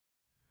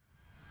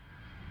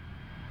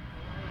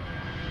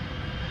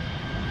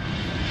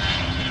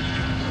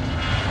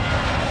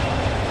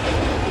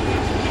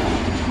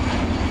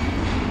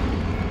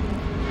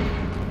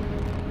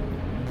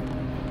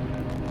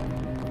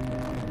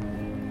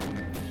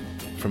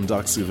From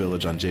Doksu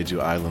Village on Jeju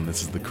Island,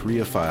 this is the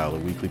Korea File, a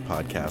weekly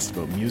podcast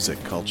about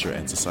music, culture,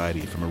 and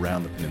society from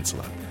around the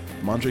peninsula.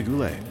 I'm Andre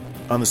Goulet.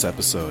 On this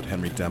episode,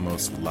 Henry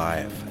DEMOS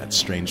live at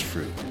Strange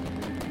Fruit.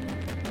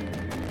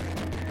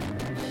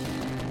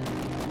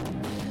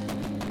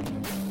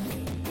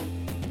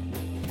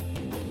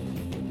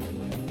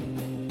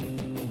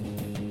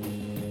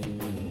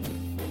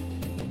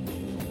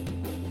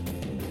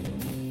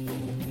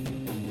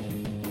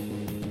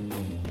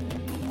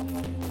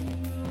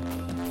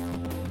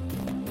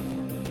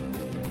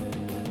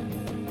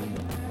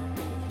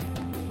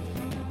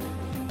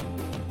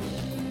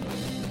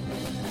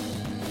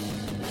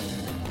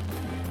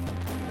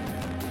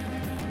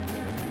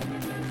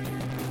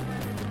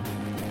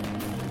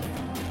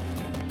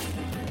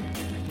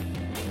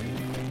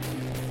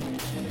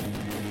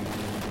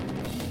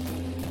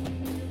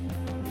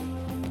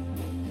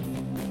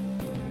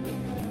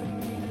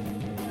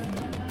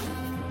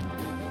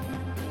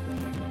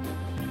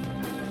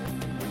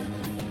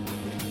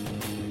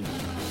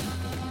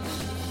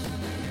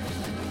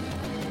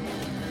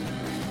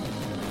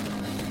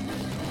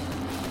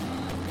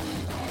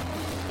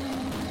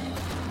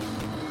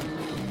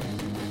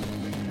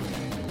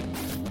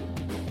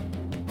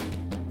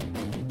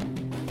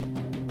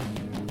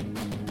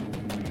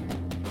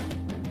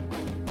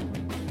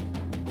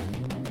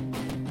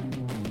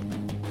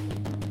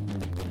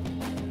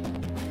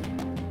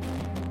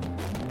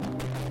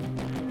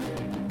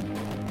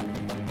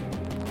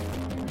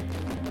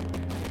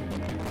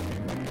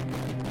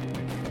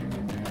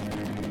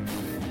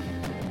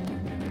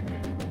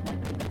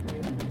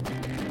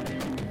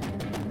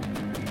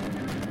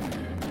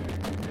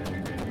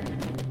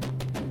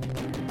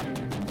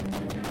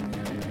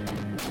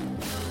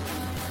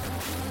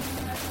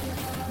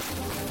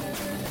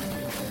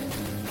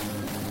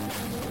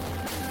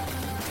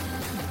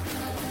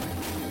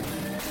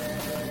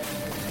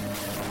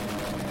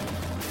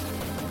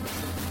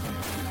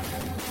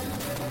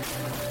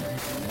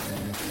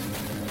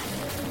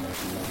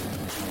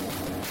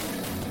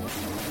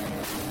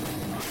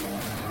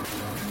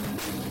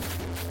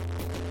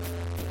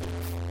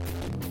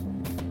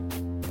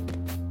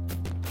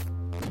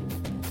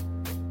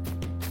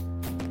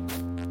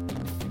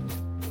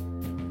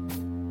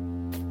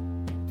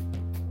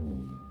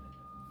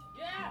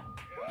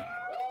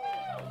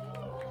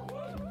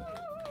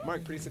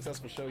 Mark, pretty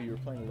successful show. You were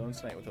playing alone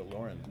tonight with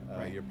Lauren,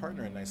 right. Your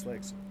partner in Nice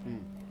Legs.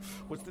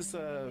 What's this?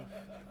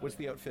 What's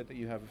the outfit that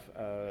you have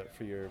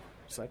for your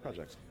side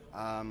project?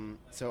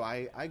 So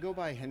I go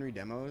by Henry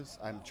DEMOS.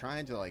 I'm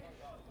trying to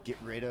get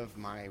rid of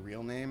my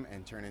real name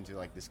and turn into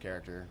this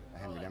character,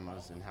 Henry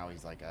DEMOS, and how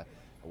he's a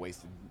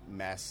wasted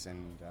mess,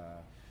 and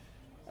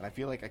I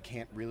feel like I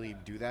can't really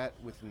do that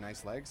with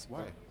Nice Legs.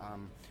 Why?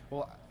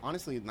 Well,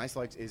 honestly, Nice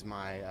Legs is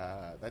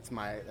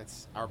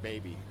that's our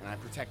baby, and I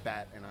protect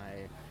that, and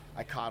I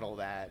coddle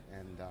that,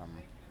 and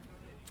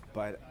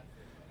but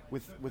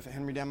with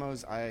Henry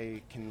DEMOS,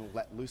 I can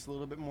let loose a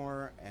little bit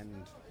more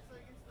and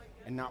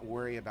not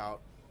worry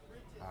about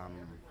our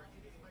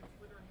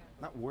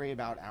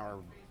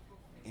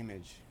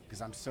image,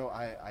 because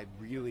I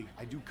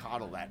do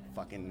coddle that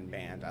fucking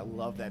band. I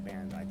love that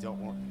band. I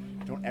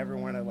don't ever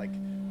want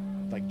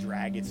to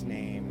drag its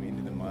name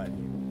into the mud.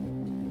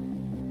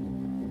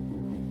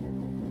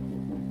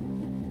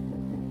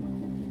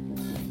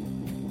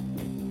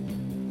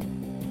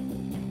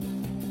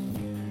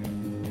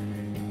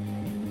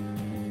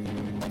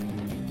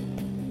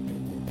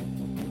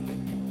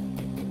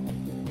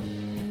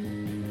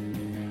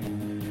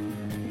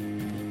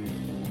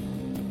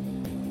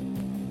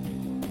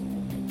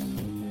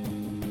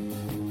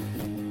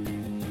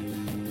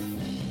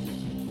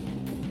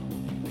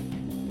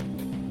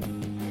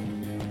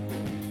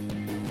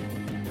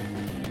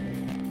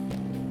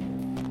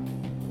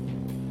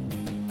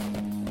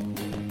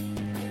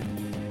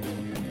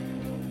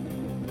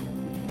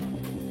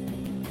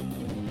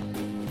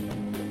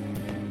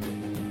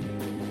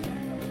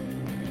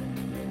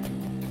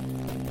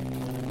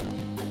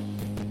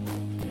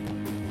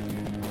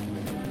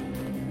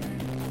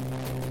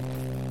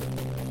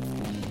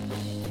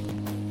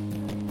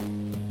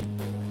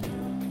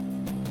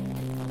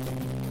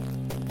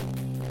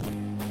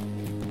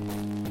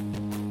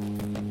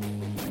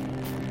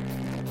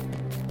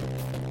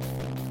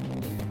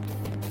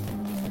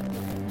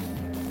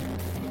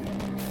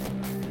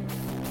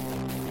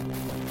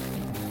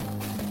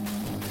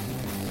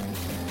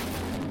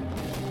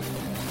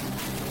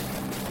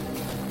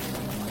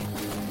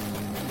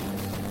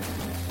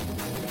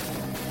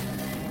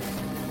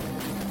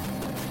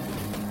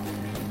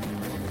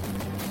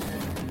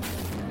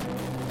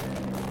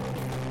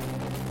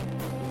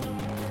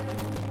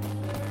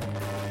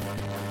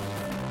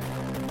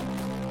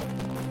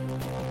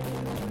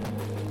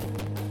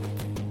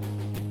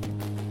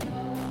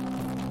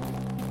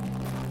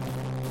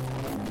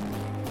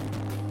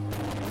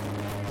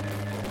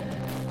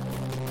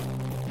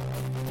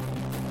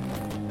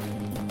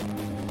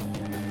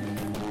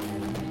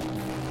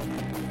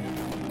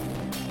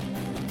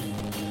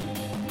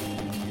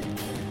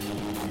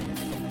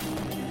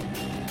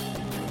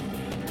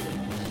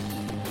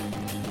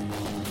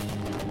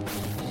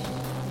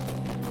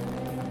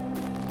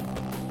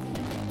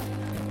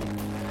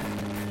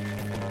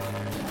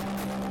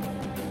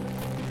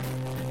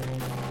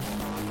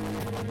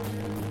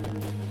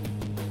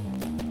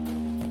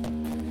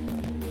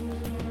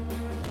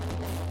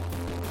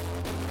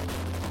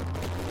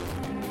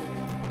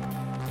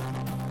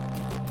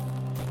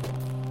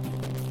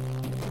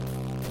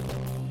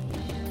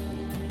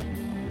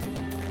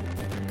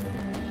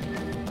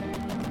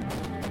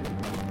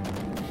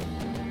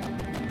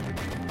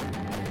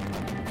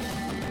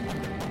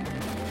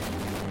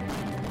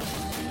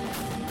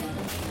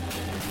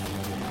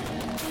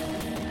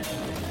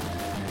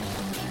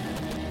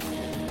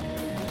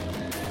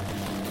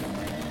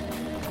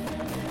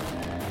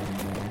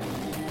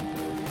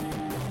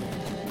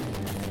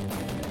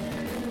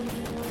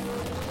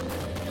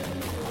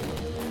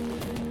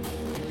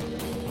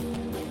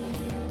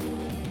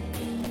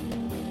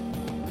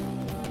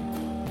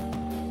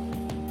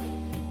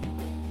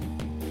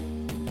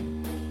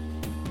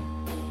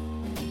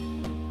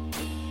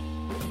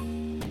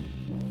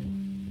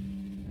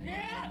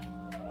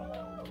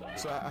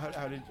 So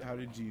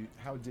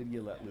how did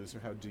you let loose, or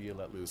how do you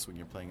let loose when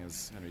you're playing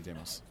as Henry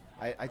Demos?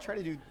 I try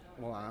to do,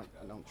 well, I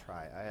don't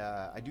try.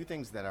 I do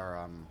things that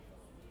are,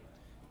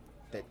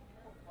 that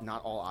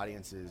not all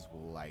audiences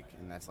will like,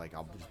 and that's like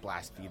I'll just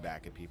blast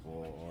feedback at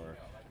people, or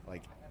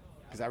like,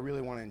 because I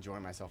really want to enjoy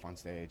myself on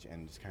stage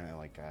and just kind of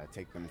like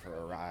take them for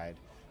a ride.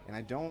 And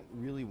I don't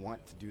really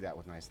want to do that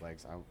with Nice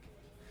Legs.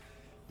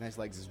 Nice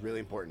Legs is really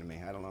important to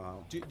me. I don't know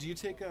how. Do you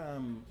take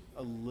a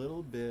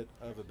little bit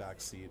of a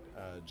backseat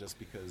just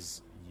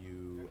because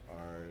you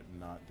are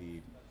not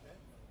the,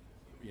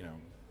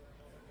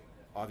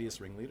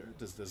 obvious ringleader?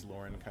 Does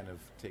Lauren kind of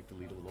take the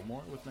lead a little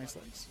more with Nice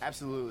Legs?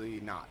 Absolutely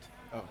not.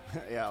 Oh.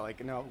 Yeah,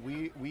 no,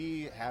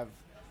 we have,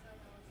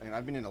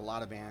 I've been in a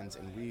lot of bands,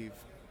 and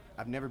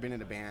I've never been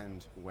in a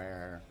band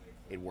where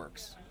it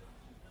works.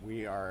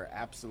 We're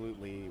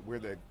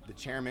the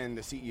chairman,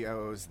 the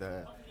CEOs,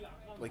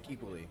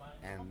 equally,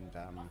 and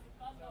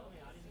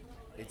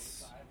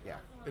it's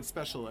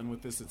special, and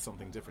with this it's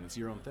something different. It's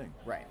your own thing.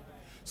 Right.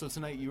 So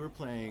tonight you were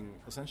playing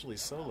essentially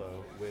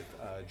solo with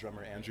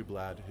drummer Andrew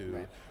Bladd, who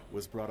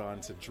was brought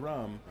on to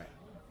drum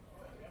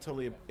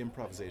totally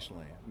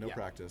improvisationally. No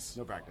practice.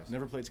 No practice.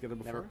 Never played together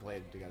before? Never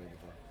played together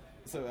before.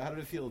 So how did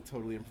it feel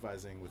totally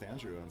improvising with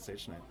Andrew on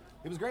stage tonight?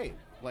 It was great.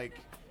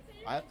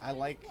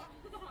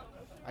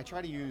 I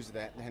try to use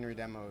the Henry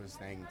Demos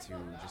thing to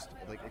just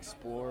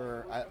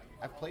explore.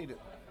 I've played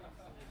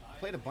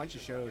a bunch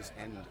of shows,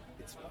 and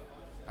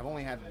I've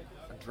only had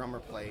a drummer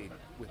play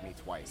with me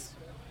twice,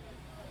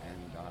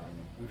 and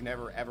we've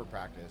never ever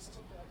practiced.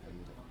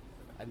 And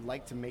I'd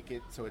like to make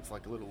it so it's a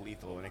little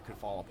lethal, and it could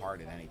fall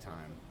apart at any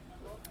time.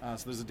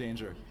 So there's a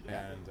danger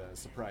and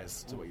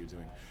surprise to what you're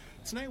doing.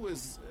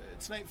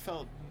 Tonight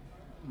felt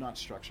not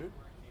structured.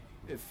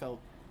 It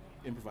felt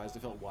improvised.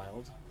 It felt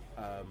wild.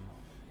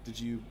 Did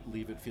you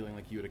leave it feeling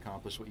like you had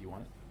accomplished what you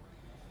wanted?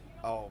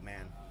 Oh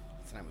man,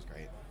 tonight was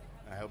great.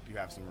 I hope you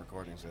have some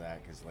recordings of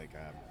that, because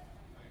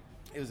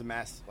it was a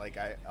mess.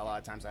 A lot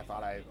of times I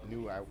thought I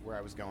knew where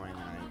I was going,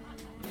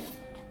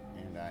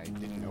 and I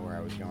didn't know where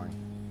I was going,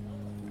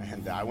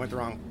 and I went the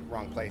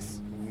wrong place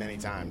many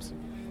times.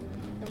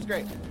 It was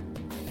great.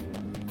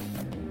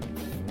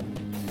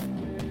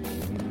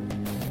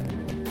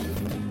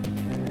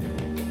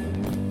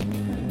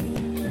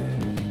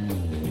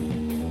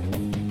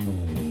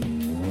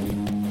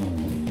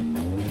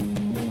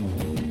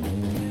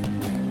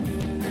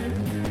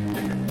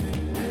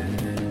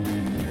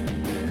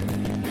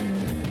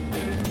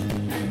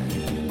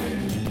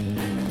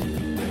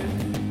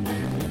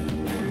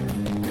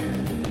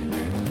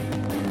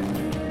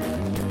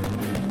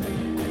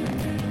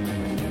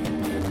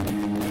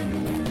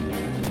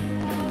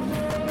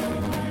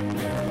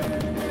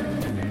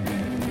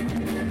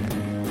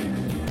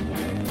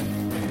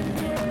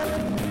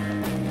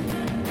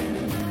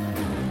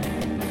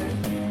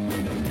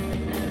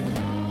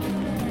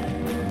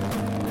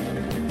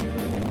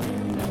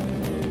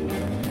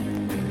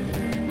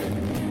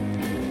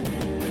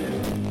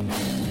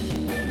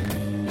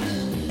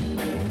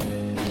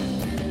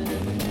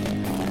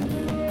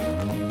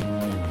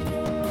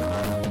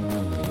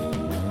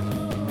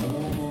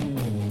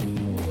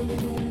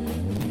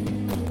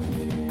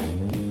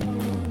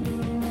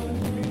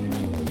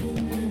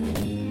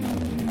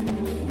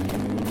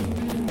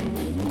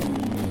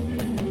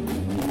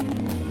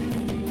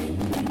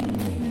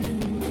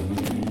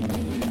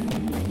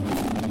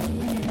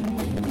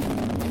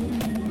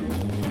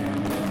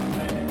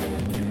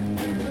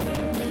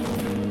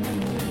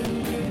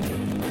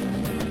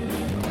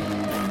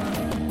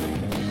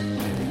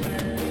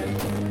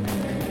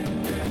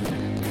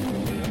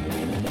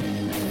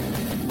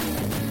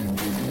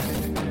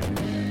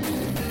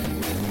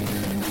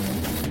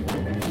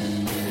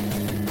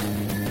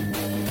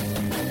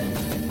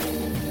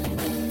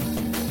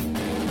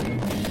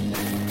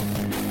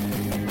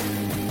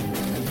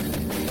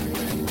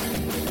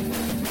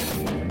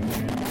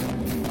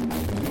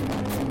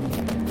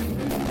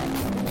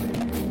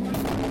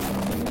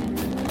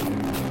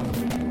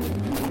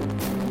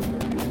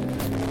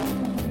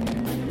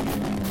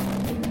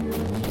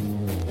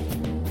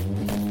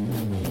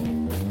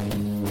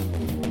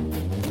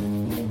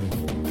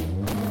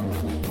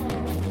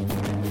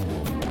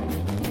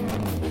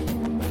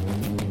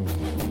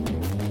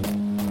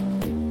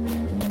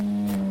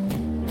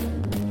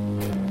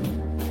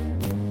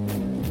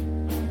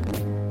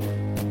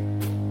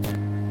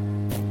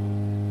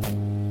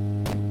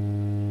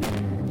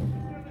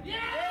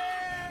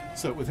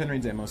 So with Henry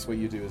Demos, what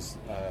you do is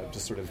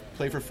just sort of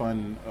play for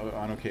fun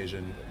on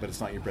occasion, but it's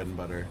not your bread and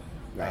butter.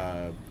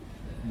 Right.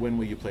 When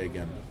will you play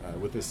again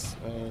with this?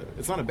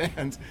 It's not a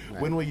band.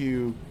 Right. When will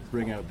you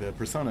bring out the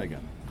persona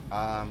again?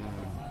 I'm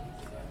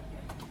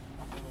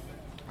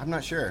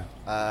not sure.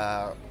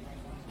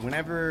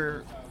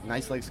 Whenever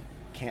Nice Legs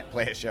can't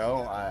play a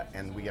show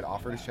and we get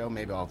offered a show,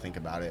 maybe I'll think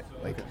about it.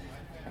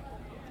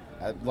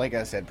 Like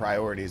I said,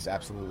 priority is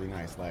absolutely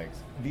Nice Legs.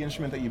 The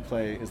instrument that you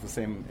play is the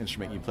same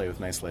instrument you play with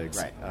Nice Legs.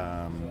 Right.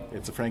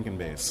 It's a Franken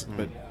bass,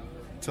 but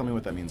tell me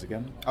what that means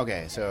again.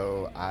 Okay,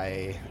 so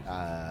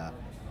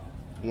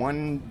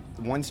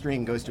one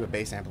string goes to a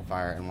bass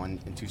amplifier,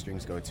 and two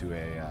strings go to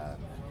a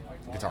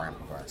guitar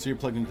amplifier. So you're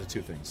plugged into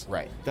two things.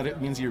 Right. That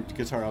it means your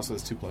guitar also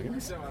has two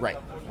plugins? Right.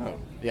 Oh.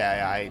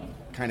 Yeah, I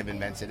kind of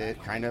invented it.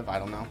 I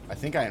don't know. I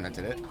think I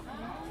invented it.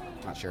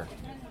 Not sure.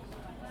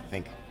 I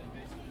think.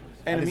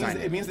 And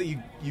it means that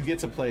you get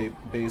to play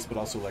bass but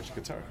also electric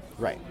guitar.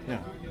 Right. Yeah.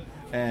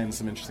 And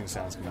some interesting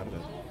sounds come out of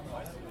it.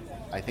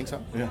 I think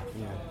so. Yeah.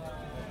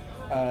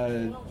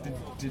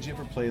 Did you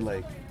ever play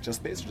like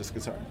just bass or just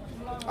guitar?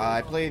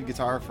 I played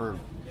guitar for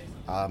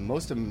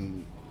most of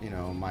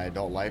my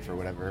adult life or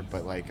whatever,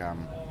 but like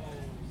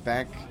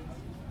back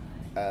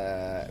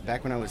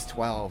when I was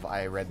 12,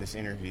 I read this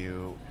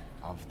interview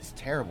of this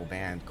terrible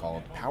band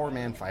called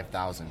Powerman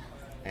 5000,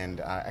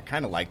 and I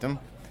kind of liked them,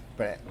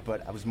 but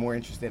I was more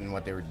interested in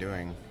what they were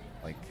doing,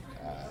 like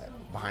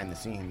behind the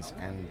scenes.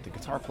 And the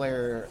guitar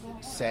player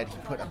said he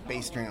put a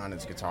bass string on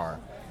his guitar,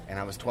 and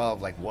I was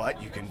 12, like,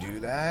 what? You can do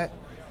that?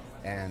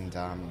 And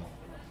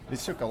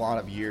this took a lot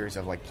of years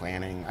of like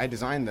planning. I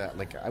designed that,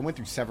 like I went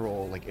through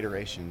several like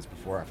iterations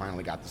before I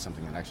finally got to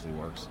something that actually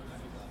works.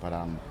 But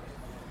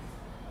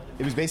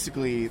it was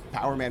basically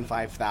Powerman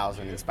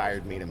 5000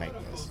 inspired me to make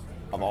this,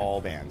 of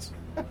all bands.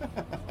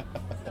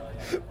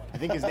 I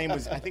think his name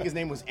was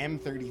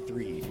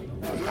M33,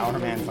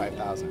 Powerman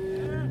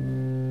 5000.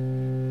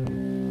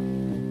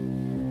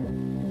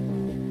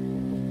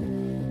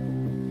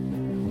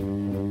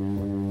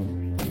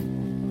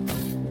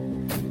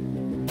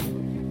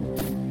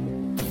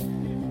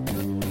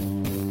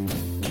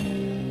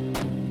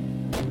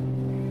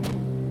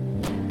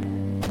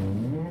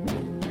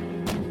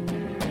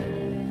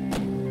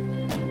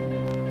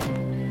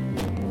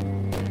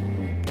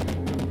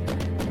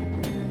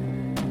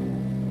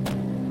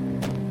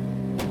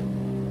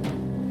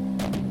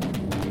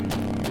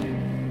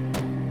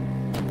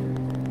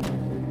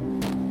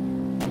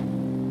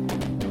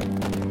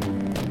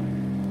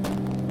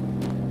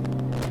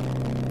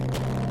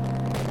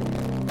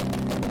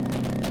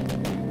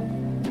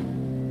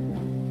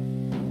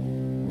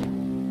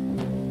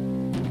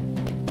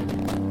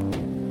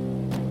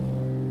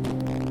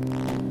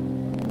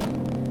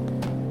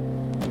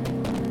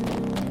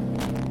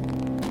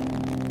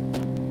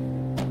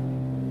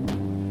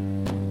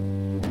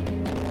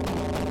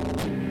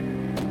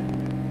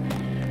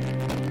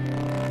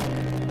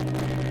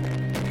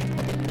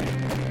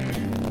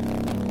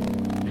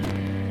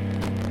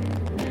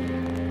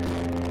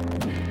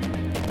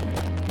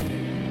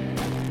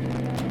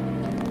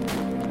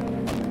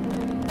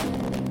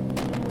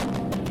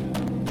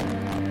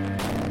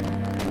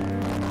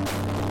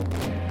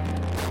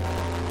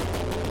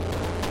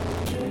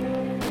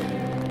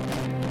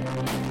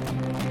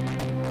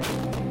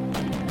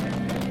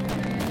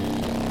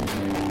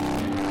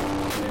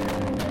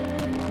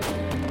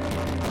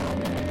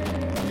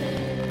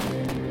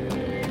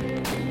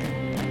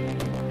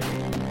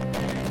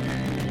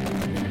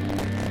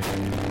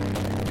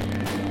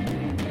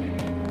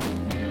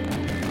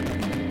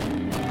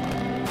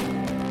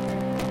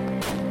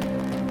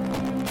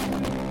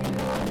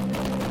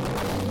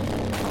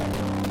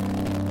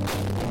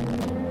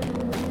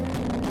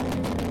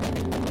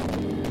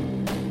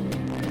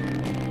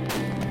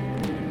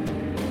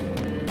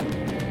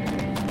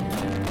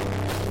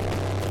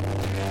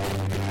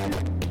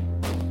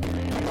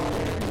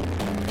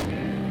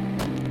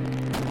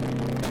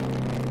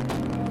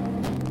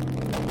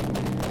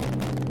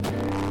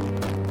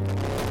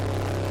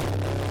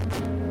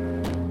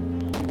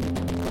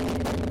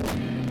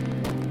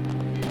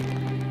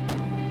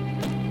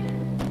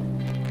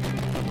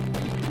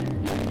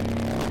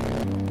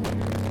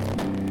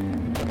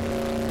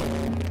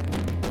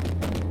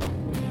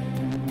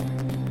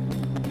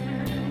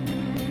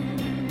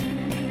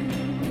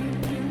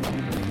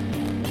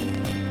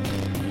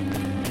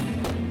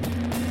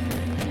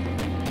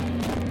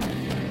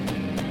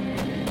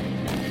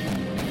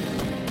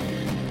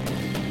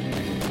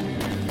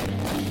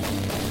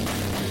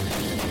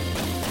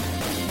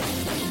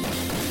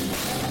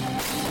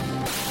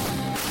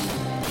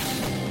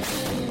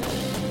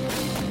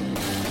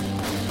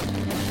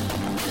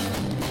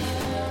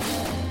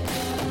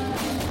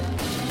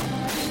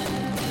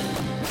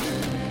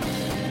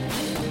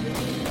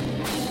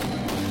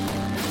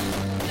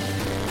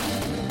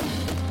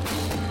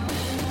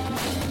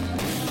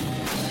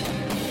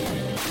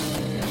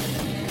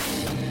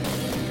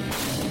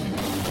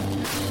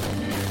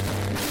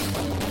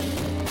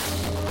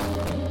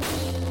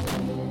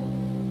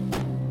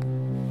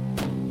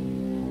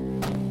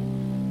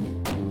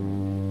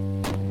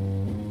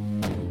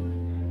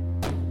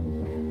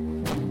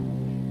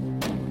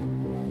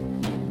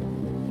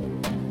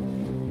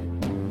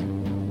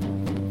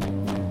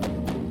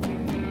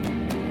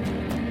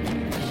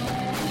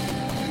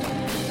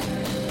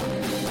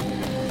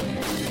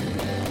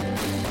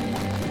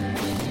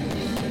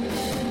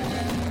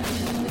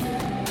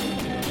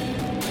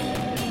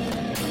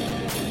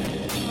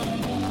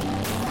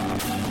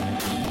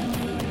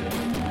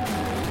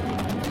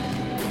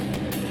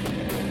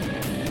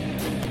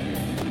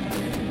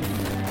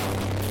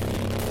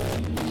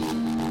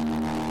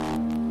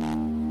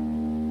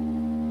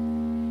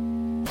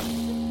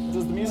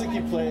 music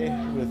you play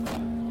with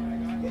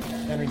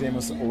Henry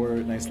Demos or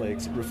Nice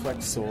Lakes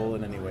reflect Seoul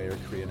in any way or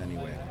Korea in any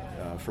way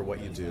for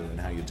what you do and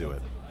how you do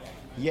it?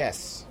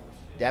 Yes,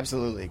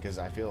 absolutely. Because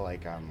I feel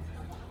like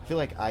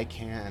I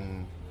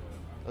can,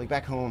 like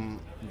back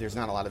home, there's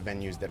not a lot of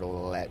venues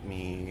that'll let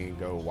me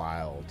go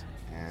wild,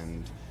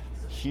 and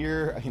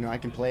here, I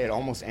can play at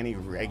almost any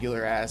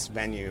regular ass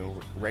venue,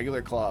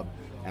 regular club,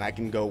 and I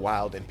can go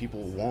wild, and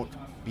people won't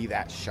be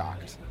that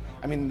shocked.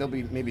 I mean, they'll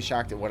be maybe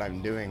shocked at what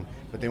I'm doing,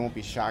 but they won't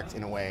be shocked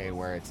in a way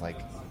where it's like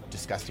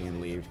disgusting and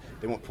leave.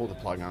 They won't pull the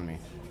plug on me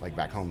like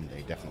back home.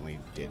 They definitely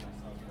did.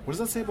 What does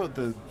that say about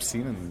the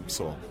scene in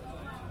Seoul?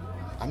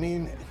 I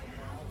mean,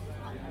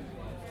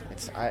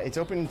 it's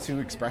open to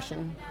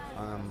expression,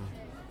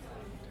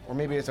 or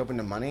maybe it's open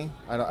to money.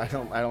 I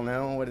don't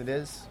know what it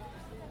is.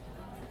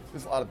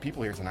 There's a lot of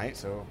people here tonight,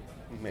 so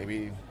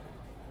maybe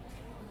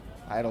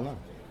I don't know.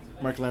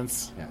 Mark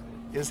Lentz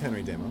is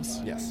Henry Demos.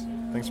 Yes.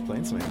 Thanks for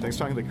playing tonight. Thanks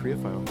for talking to the Korea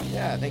File.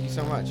 Yeah, thank you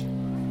so much.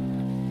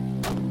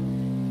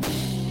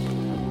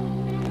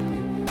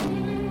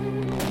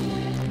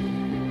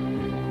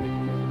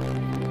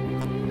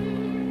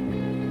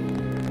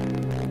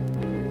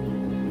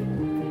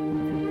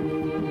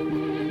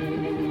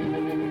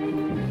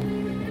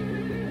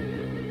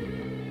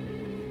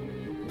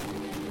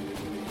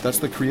 That's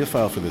the Korea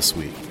File for this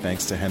week,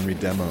 thanks to Henry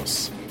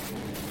Demos.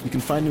 You can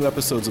find new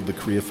episodes of the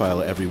Korea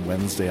File every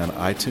Wednesday on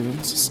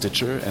iTunes,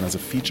 Stitcher, and as a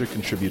feature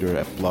contributor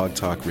at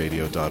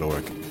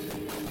blogtalkradio.org.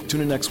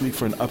 Tune in next week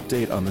for an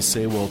update on the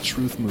Sewol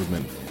Truth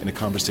Movement in a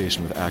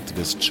conversation with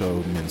activist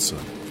Cho Min-sun.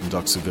 From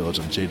Doksu Village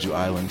on Jeju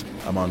Island,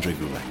 I'm Andre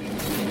Goulet.